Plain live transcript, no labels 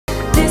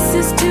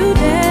is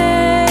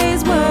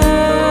today's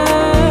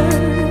word.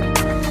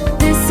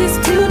 This is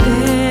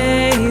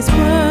today's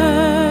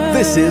word.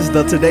 This is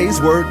the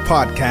Today's Word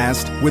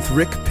podcast with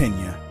Rick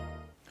Pena.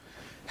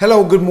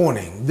 Hello, good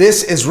morning.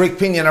 This is Rick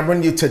Pena, and I'm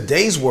bringing you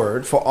today's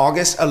word for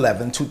August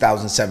 11,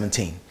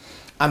 2017.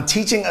 I'm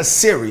teaching a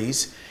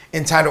series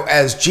entitled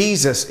As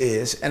Jesus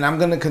Is, and I'm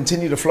going to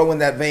continue to flow in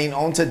that vein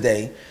on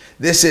today.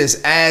 This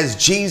is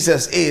As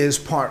Jesus Is,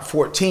 part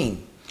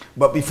 14.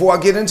 But before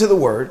I get into the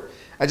word,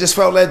 I just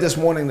felt led this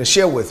morning to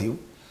share with you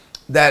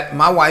that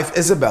my wife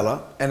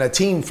Isabella and a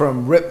team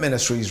from RIP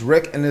Ministries,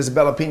 Rick and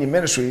Isabella Pena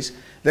Ministries,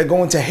 they're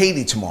going to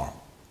Haiti tomorrow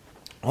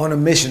on a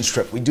missions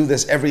trip. We do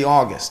this every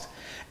August.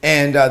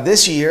 And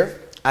this year,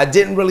 I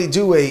didn't really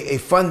do a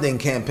funding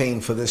campaign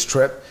for this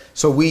trip.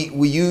 So we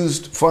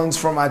used funds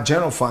from our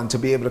general fund to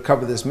be able to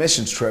cover this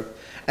missions trip.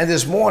 And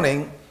this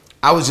morning,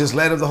 I was just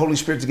led of the Holy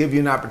Spirit to give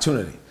you an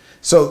opportunity.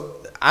 So,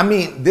 I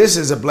mean, this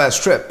is a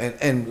blessed trip,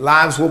 and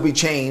lives will be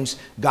changed.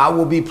 God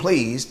will be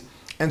pleased.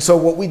 And so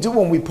what we do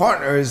when we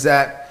partner is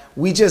that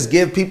we just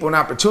give people an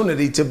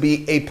opportunity to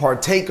be a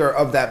partaker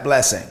of that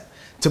blessing,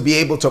 to be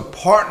able to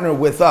partner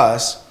with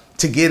us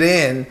to get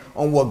in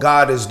on what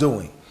God is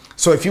doing.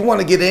 So if you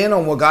want to get in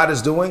on what God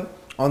is doing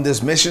on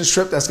this missions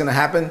trip that's going to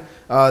happen,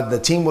 the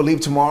team will leave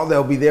tomorrow.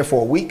 They'll be there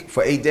for a week,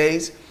 for 8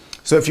 days.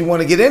 So if you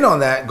want to get in on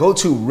that, go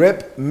to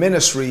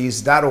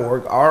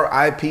ripministries.org,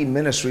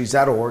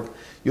 ripministries.org.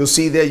 You'll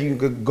see there you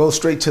can go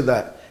straight to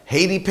the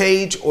Haiti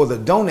page or the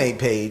donate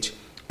page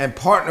and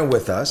partner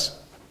with us.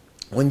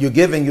 When you're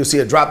giving, you'll see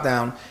a drop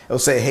down. It'll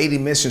say Haiti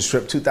Missions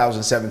Trip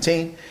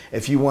 2017.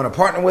 If you want to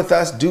partner with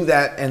us, do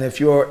that. And if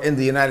you're in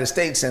the United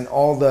States, and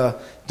all the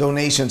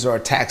donations are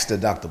tax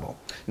deductible.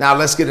 Now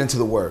let's get into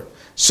the word.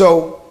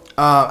 So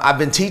I've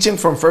been teaching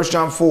from 1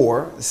 John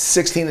 4,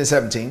 16 and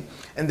 17.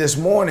 And this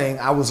morning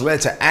I was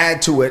led to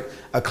add to it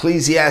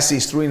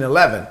Ecclesiastes 3 and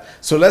 11.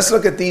 So let's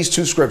look at these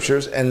two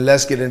scriptures and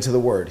let's get into the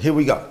word. Here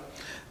we go.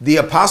 The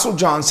Apostle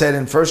John said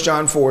in 1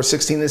 John 4,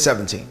 16 and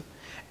 17,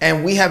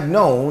 and we have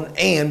known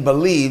and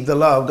believed the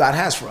love God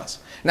has for us.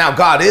 Now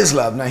God is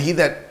love. Now he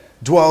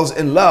that dwells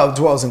in love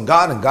dwells in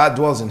God, and God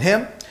dwells in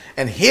him.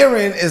 And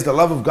herein is the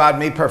love of God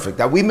made perfect,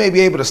 that we may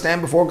be able to stand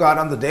before God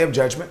on the day of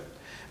judgment.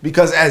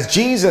 Because as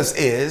Jesus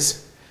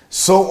is,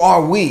 so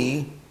are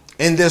we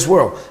in this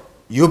world.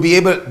 You'll be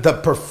able,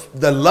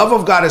 the love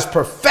of God is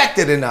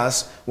perfected in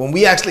us when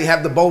we actually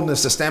have the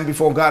boldness to stand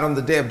before God on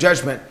the day of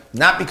judgment,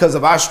 not because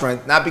of our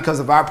strength, not because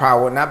of our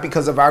power, not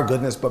because of our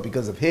goodness, but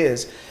because of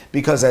his.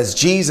 Because as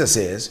Jesus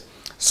is,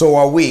 so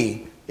are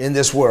we in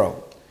this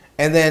world.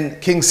 And then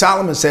King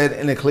Solomon said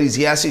in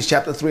Ecclesiastes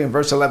chapter 3 and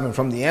verse 11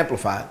 from the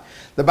Amplified,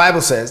 the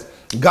Bible says,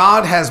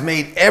 God has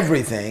made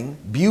everything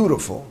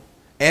beautiful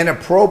and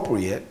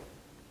appropriate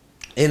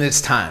in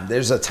its time.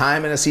 There's a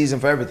time and a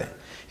season for everything.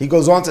 He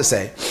goes on to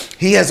say,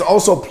 he has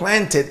also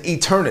planted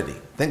eternity.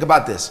 Think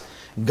about this.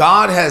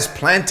 God has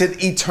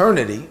planted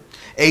eternity,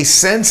 a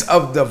sense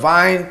of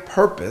divine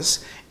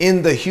purpose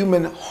in the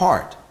human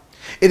heart.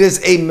 It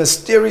is a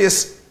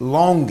mysterious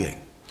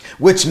longing,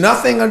 which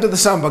nothing under the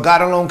sun but God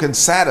alone can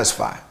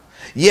satisfy.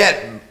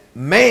 Yet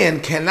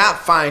man cannot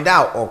find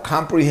out or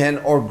comprehend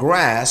or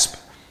grasp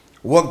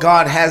what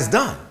God has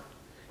done,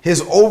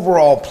 his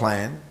overall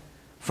plan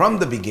from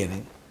the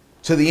beginning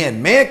to the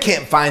end. Man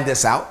can't find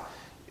this out.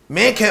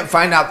 Man can't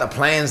find out the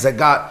plans that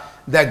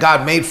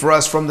God made for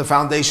us from the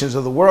foundations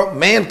of the world.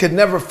 Man could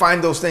never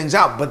find those things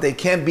out, but they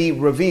can be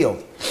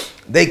revealed.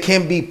 They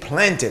can be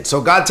planted.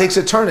 So God takes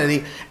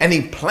eternity and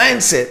he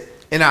plants it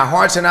in our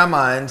hearts and our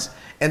minds,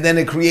 and then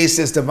it creates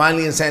this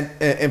divinely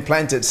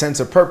implanted sense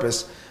of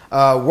purpose,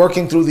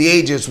 working through the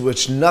ages,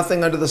 which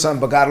nothing under the sun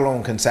but God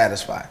alone can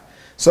satisfy.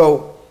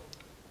 So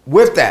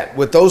with that,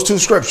 with those two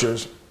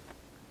scriptures,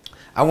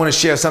 I want to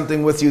share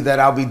something with you that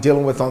I'll be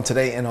dealing with on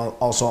today and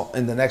also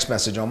in the next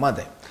message on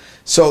Monday.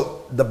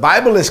 So the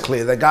Bible is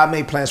clear that God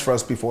made plans for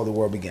us before the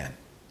world began.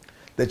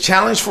 The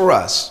challenge for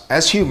us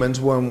as humans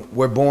when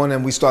we're born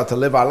and we start to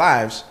live our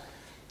lives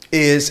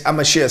is, I'm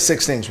going to share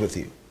 6 things with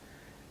you.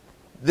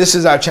 This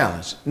is our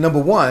challenge.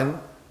 Number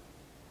 1,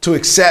 to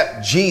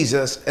accept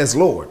Jesus as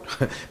Lord,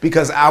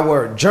 because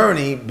our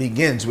journey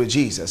begins with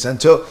Jesus.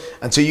 Until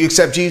you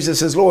accept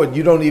Jesus as Lord,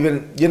 you're not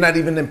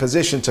even in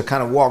position to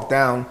kind of walk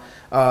down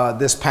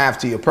this path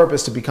to your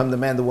purpose, to become the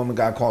man, the woman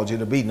God called you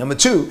to be. Number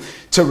 2,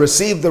 to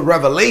receive the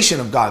revelation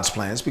of God's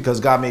plans,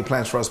 because God made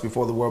plans for us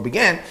before the world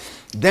began.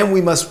 Then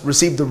we must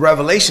receive the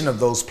revelation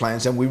of those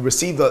plans, and we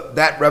receive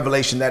that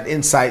revelation, that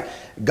insight.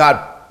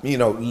 God,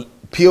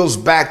 peels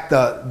back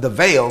the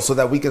veil so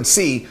that we can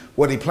see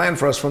what he planned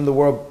for us from the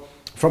world,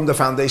 from the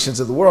foundations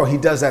of the world. He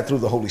does that through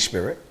the Holy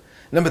Spirit.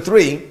 Number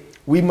 3,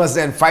 we must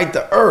then fight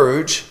the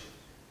urge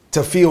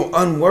to feel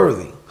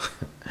unworthy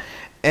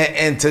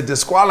and to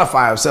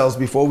disqualify ourselves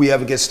before we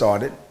ever get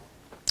started.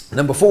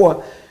 Number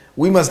 4,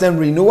 we must then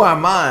renew our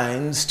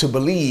minds to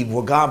believe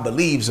what God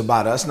believes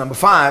about us. Number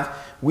 5,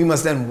 we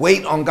must then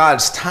wait on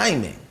God's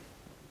timing,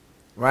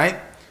 right?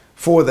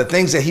 For the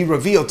things that he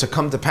revealed to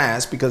come to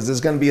pass, because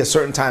there's going to be a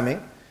certain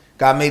timing.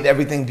 God made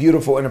everything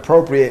beautiful and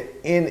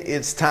appropriate in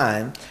its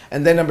time.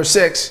 And then number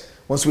 6,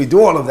 Once we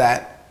do all of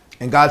that,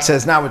 and God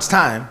says, now it's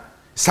time,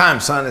 son,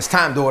 it's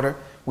time, daughter,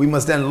 we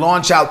must then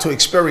launch out to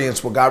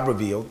experience what God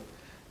revealed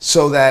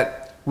so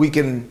that we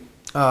can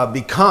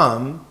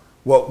become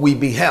what we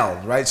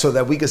beheld, right? So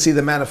that we can see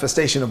the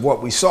manifestation of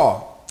what we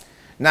saw.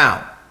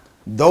 Now,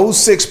 those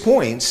 6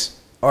 points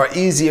are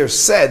easier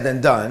said than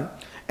done.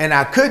 And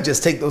I could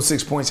just take those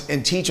 6 points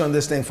and teach on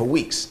this thing for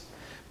weeks.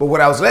 But what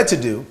I was led to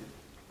do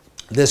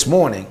this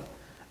morning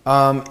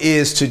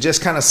is to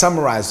just kind of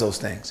summarize those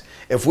things.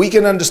 If we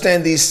can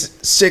understand these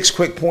 6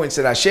 quick points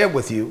that I shared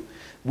with you,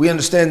 we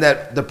understand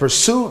that the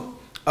pursuit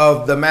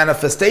of the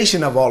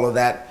manifestation of all of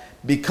that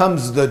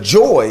becomes the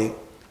joy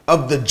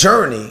of the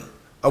journey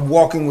of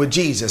walking with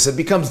Jesus. It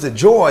becomes the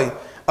joy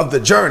of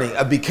the journey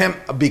of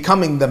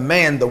becoming the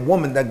man, the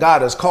woman that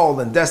God has called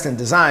and destined,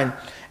 designed,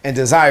 and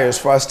desires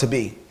for us to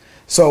be.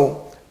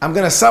 So I'm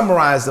going to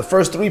summarize the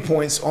first 3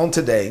 points on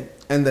today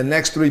and the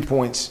next 3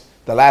 points,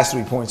 the last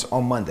 3 points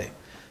on Monday.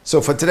 So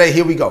for today,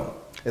 here we go.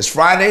 It's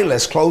Friday.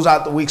 Let's close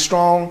out the week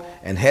strong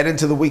and head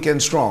into the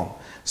weekend strong.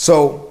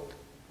 So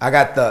I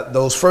got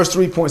those first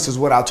 3 points is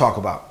what I'll talk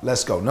about.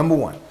 Let's go. Number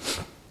 1,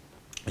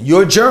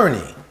 your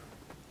journey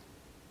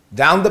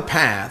down the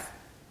path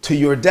to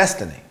your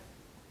destiny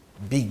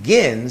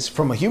begins,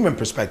 from a human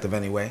perspective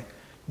anyway,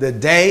 the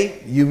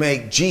day you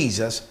make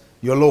Jesus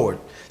your Lord.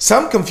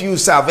 Some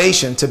confuse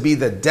salvation to be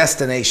the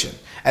destination,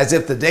 as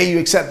if the day you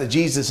accept that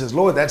Jesus is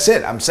Lord, that's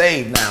it. I'm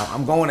saved now.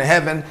 I'm going to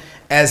heaven,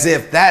 as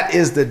if that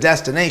is the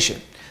destination.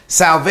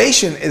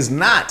 Salvation is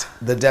not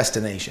the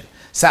destination.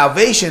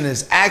 Salvation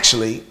is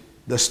actually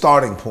the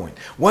starting point.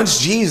 Once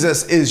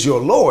Jesus is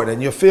your Lord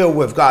and you're filled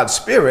with God's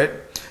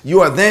Spirit,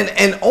 you are then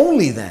and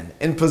only then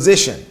in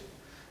position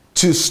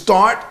to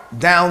start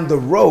down the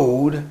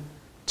road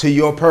to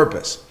your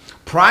purpose.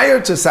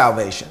 Prior to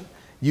salvation,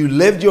 you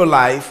lived your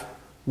life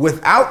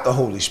without the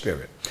Holy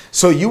Spirit.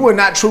 So you were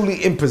not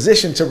truly in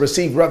position to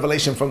receive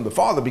revelation from the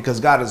Father, because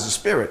God is a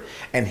spirit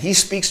and he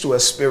speaks to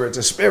us spirit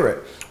to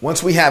spirit.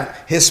 Once we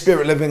have his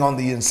Spirit living on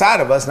the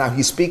inside of us, now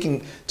he's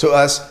speaking to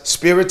us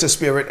spirit to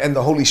spirit, and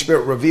the Holy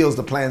Spirit reveals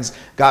the plans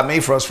God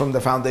made for us from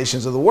the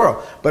foundations of the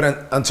world.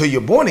 But until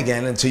you're born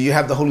again, until you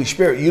have the Holy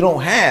Spirit, you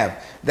don't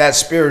have that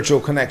spiritual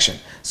connection.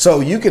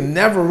 So you can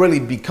never really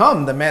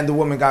become the man, the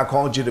woman God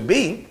called you to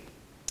be,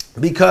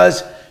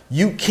 because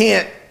you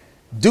can't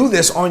do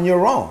this on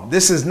your own.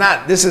 This is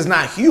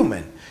not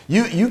human.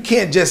 You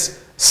can't just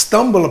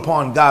stumble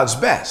upon God's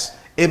best.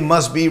 It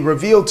must be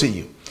revealed to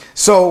you.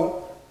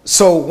 So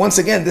once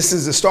again, this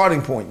is the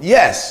starting point.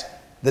 Yes,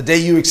 the day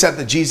you accept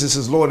that Jesus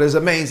is Lord is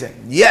amazing.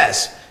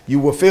 Yes, you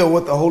were filled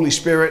with the Holy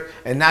Spirit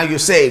and now you're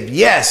saved.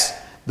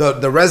 Yes,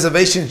 the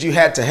reservations you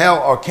had to hell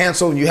are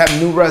canceled and you have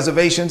new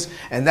reservations,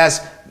 and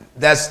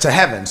that's to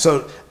heaven.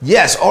 So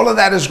yes, all of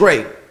that is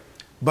great,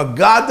 but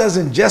God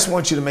doesn't just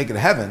want you to make it to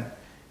heaven.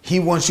 He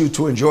wants you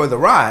to enjoy the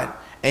ride,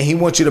 and he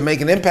wants you to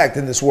make an impact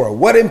in this world.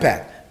 What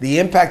impact? The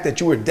impact that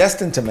you were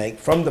destined to make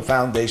from the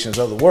foundations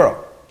of the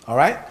world. All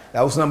right?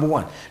 That was number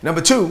 1. Number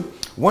 2,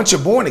 once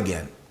you're born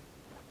again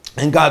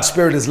and God's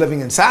Spirit is living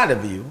inside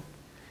of you,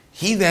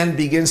 he then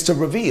begins to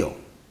reveal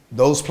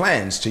those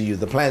plans to you,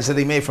 the plans that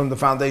he made from the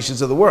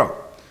foundations of the world.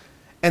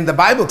 And the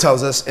Bible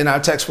tells us in our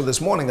text for this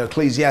morning,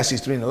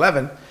 Ecclesiastes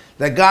 3:11,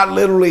 that God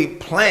literally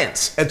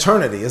plants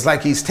eternity. It's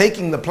like he's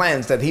taking the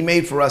plans that he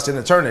made for us in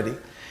eternity,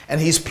 and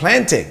he's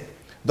planting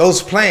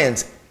those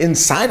plans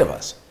inside of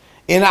us,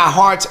 in our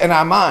hearts and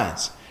our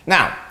minds.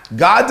 Now,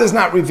 God does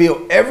not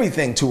reveal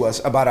everything to us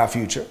about our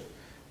future,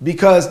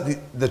 because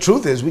the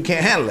truth is we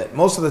can't handle it.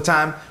 Most of the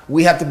time,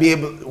 we have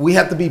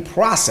to be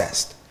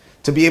processed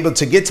to be able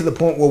to get to the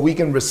point where we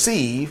can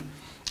receive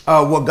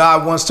what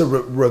God wants to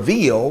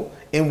reveal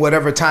in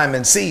whatever time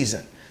and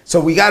season. So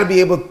we got to be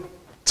able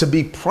to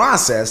be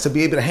processed to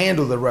be able to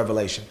handle the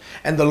revelation.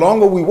 And the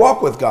longer we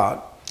walk with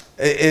God,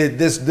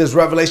 this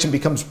revelation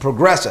becomes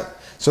progressive.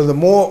 So the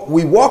more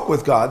we walk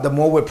with God, the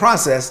more we're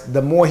processed,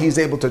 the more he's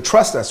able to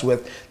trust us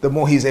with, the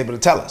more he's able to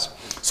tell us.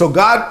 So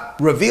God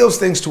reveals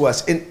things to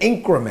us in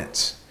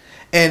increments,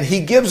 and he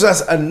gives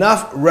us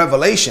enough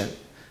revelation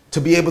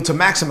to be able to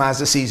maximize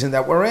the season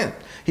that we're in.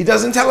 He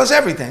doesn't tell us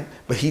everything,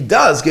 but he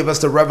does give us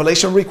the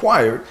revelation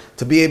required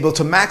to be able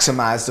to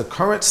maximize the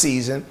current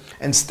season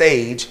and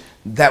stage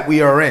that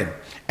we are in.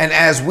 And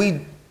as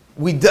we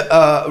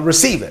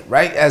receive it,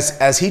 right,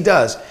 as he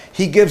does,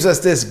 he gives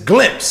us this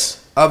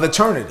glimpse of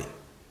eternity,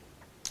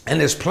 and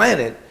is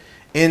planted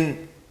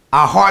in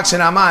our hearts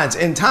and our minds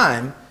in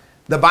time.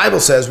 The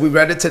Bible says, we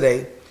read it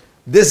today,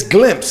 this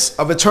glimpse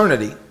of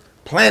eternity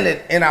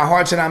planted in our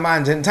hearts and our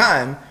minds in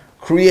time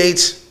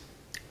creates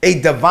a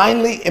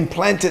divinely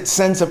implanted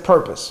sense of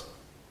purpose,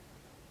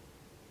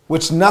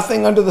 which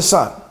nothing under the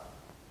sun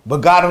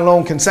but God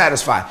alone can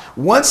satisfy.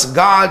 Once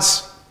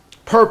God's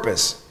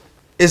purpose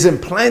is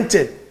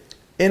implanted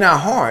in our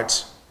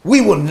hearts,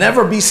 we will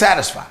never be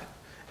satisfied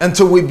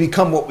until we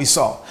become what we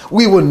saw.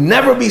 We will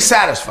never be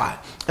satisfied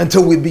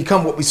until we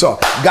become what we saw.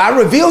 God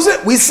reveals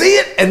it, we see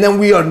it, and then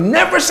we are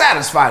never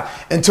satisfied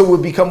until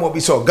we become what we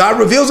saw. God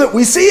reveals it,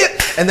 we see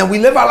it, and then we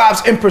live our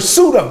lives in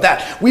pursuit of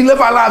that. We live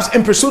our lives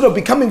in pursuit of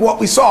becoming what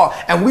we saw,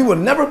 and we will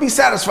never be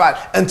satisfied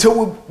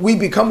until we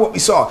become what we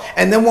saw.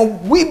 And then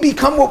when we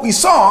become what we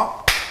saw,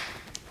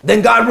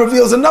 then God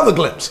reveals another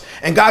glimpse,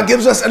 and God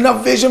gives us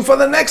enough vision for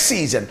the next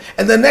season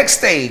and the next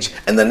stage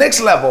and the next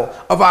level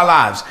of our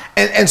lives.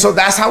 And so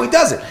that's how he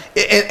does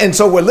it. And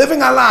so we're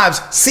living our lives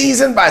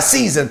season by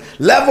season,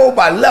 level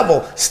by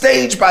level,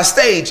 stage by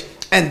stage.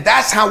 And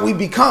that's how we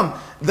become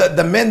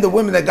the men, the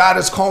women that God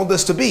has called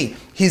us to be.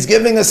 He's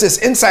giving us this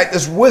insight,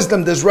 this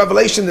wisdom, this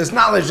revelation, this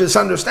knowledge, this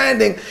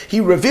understanding.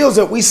 He reveals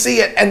it, we see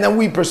it, and then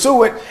we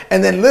pursue it.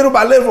 And then little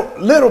by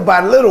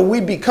little, we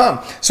become.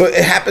 So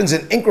it happens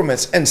in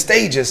increments and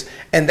stages.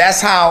 And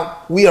that's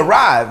how we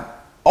arrive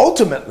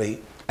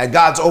ultimately at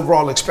God's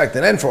overall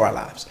expected end for our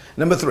lives.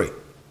 Number 3,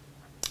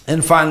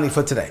 and finally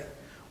for today,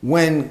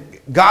 when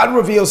God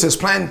reveals his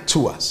plan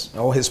to us,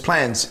 or his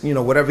plans,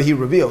 whatever he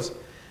reveals,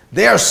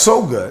 they are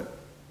so good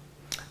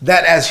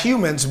that as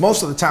humans,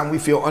 most of the time we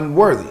feel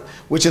unworthy,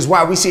 which is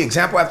why we see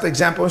example after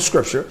example in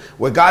scripture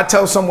where God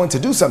tells someone to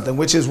do something,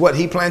 which is what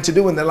he planned to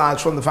do in their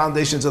lives from the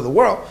foundations of the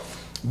world.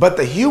 But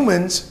the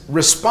humans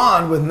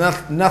respond with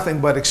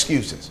nothing but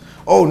excuses.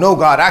 Oh no,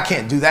 God, I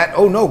can't do that.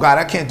 Oh no, God,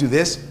 I can't do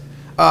this.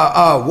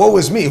 Woe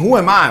is me. Who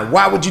am I?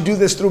 Why would you do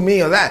this through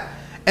me or that?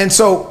 And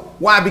so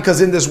why? Because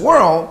in this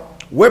world,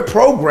 we're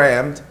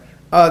programmed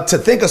to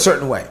think a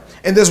certain way.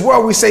 In this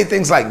world, we say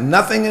things like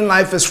nothing in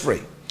life is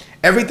free.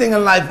 Everything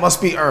in life must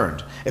be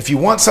earned. If you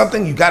want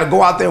something, you got to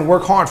go out there and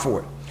work hard for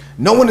it.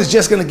 No one is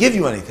just going to give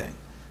you anything.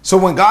 So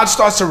when God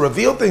starts to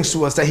reveal things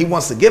to us that he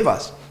wants to give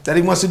us, that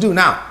he wants to do.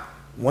 Now,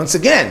 once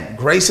again,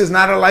 grace is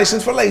not a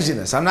license for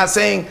laziness. I'm not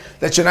saying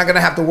that you're not going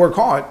to have to work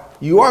hard.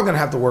 You are going to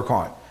have to work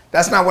hard.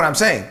 That's not what I'm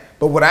saying.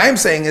 But what I am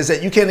saying is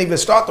that you can't even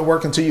start the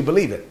work until you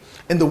believe it.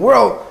 In the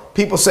world,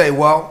 people say,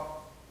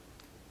 well,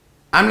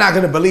 I'm not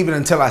going to believe it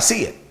until I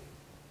see it.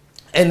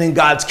 And in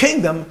God's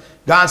kingdom,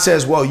 God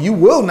says, well, you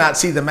will not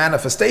see the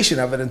manifestation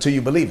of it until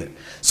you believe it.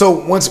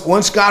 So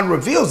once God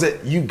reveals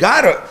it,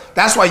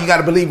 that's why you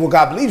gotta believe what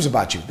God believes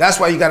about you. That's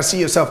why you gotta see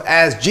yourself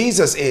as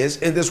Jesus is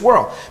in this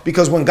world.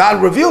 Because when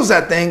God reveals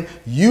that thing,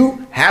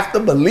 you have to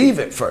believe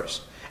it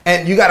first.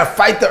 And you gotta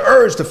fight the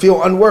urge to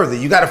feel unworthy.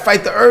 You gotta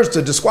fight the urge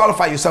to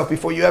disqualify yourself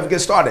before you ever get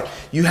started.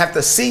 You have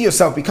to see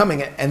yourself becoming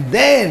it, and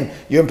then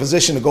you're in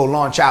position to go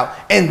launch out.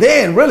 And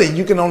then really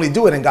you can only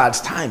do it in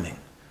God's timing,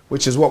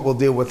 which is what we'll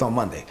deal with on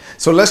Monday.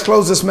 So let's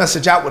close this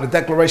message out with a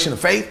declaration of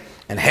faith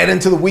and head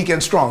into the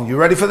weekend strong. You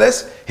ready for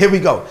this? Here we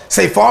go.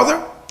 Say,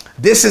 Father,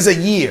 this is a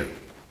year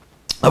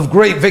of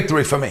great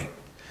victory for me.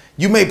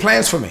 You made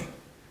plans for me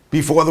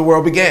before the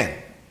world began.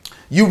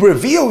 You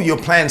reveal your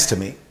plans to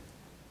me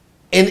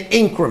in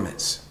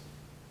increments.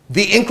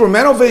 The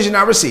incremental vision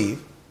I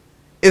receive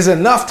is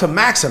enough to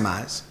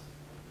maximize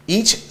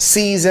each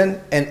season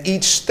and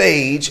each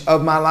stage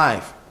of my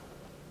life.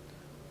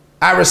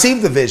 I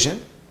receive the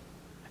vision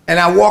and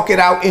I walk it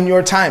out in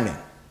your timing.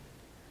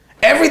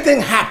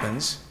 Everything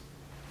happens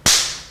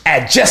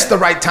at just the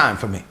right time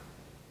for me.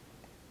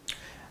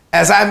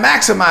 As I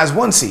maximize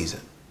one season,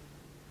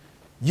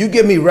 you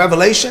give me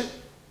revelation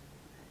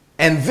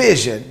and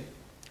vision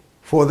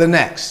for the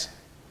next.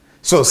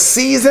 So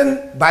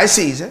season by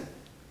season,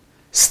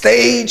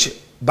 stage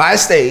by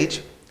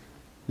stage,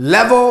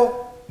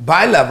 level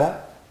by level,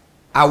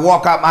 I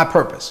walk out my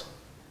purpose.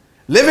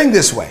 Living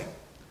this way,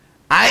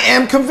 I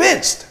am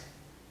convinced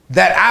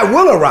that I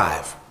will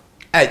arrive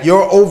at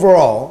your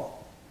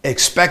overall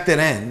expected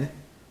end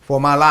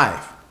for my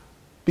life.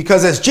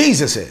 Because as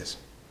Jesus is,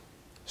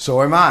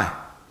 so am I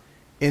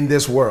in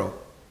this world.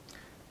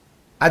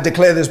 I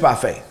declare this by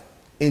faith.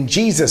 In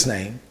Jesus'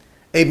 name,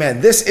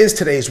 amen. This is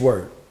today's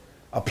word.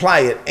 Apply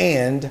it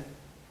and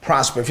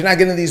prosper. If you're not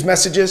getting these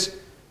messages,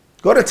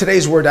 go to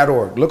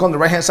todaysword.org. Look on the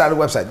right-hand side of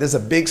the website. There's a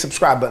big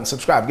subscribe button.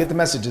 Subscribe. Get the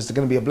messages. They're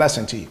going to be a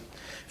blessing to you.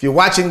 If you're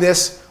watching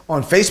this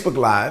on Facebook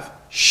Live,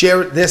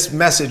 share this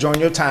message on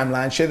your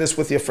timeline. Share this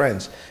with your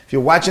friends. If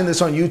you're watching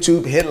this on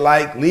YouTube, hit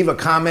like, leave a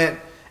comment,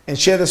 and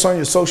share this on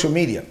your social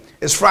media.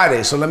 It's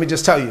Friday, so let me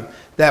just tell you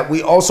that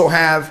we also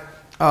have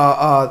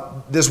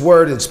this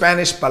word in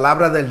Spanish,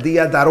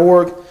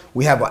 palabradeldia.org.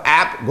 We have an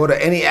app. Go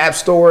to any app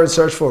store and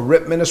search for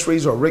Rick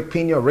Ministries or Rick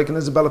Pina or Rick and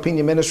Isabella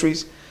Pina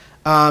Ministries.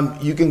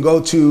 You can go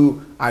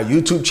to our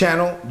YouTube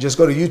channel. Just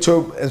go to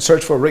YouTube and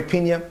search for Rick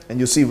Pina, and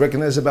you'll see Rick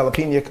and Isabella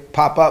Pina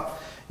pop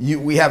up.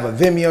 We have a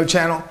Vimeo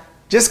channel.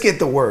 Just get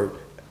the word.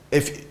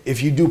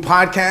 If you do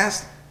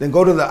podcasts, then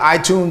go to the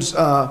iTunes,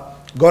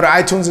 go to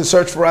iTunes and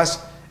search for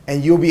us,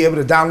 and you'll be able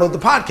to download the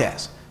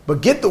podcast.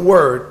 But get the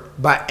word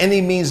by any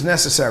means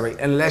necessary,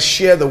 and let's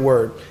share the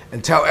word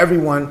and tell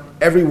everyone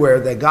everywhere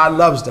that God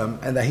loves them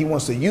and that he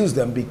wants to use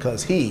them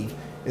because he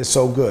is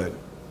so good.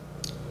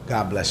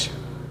 God bless you.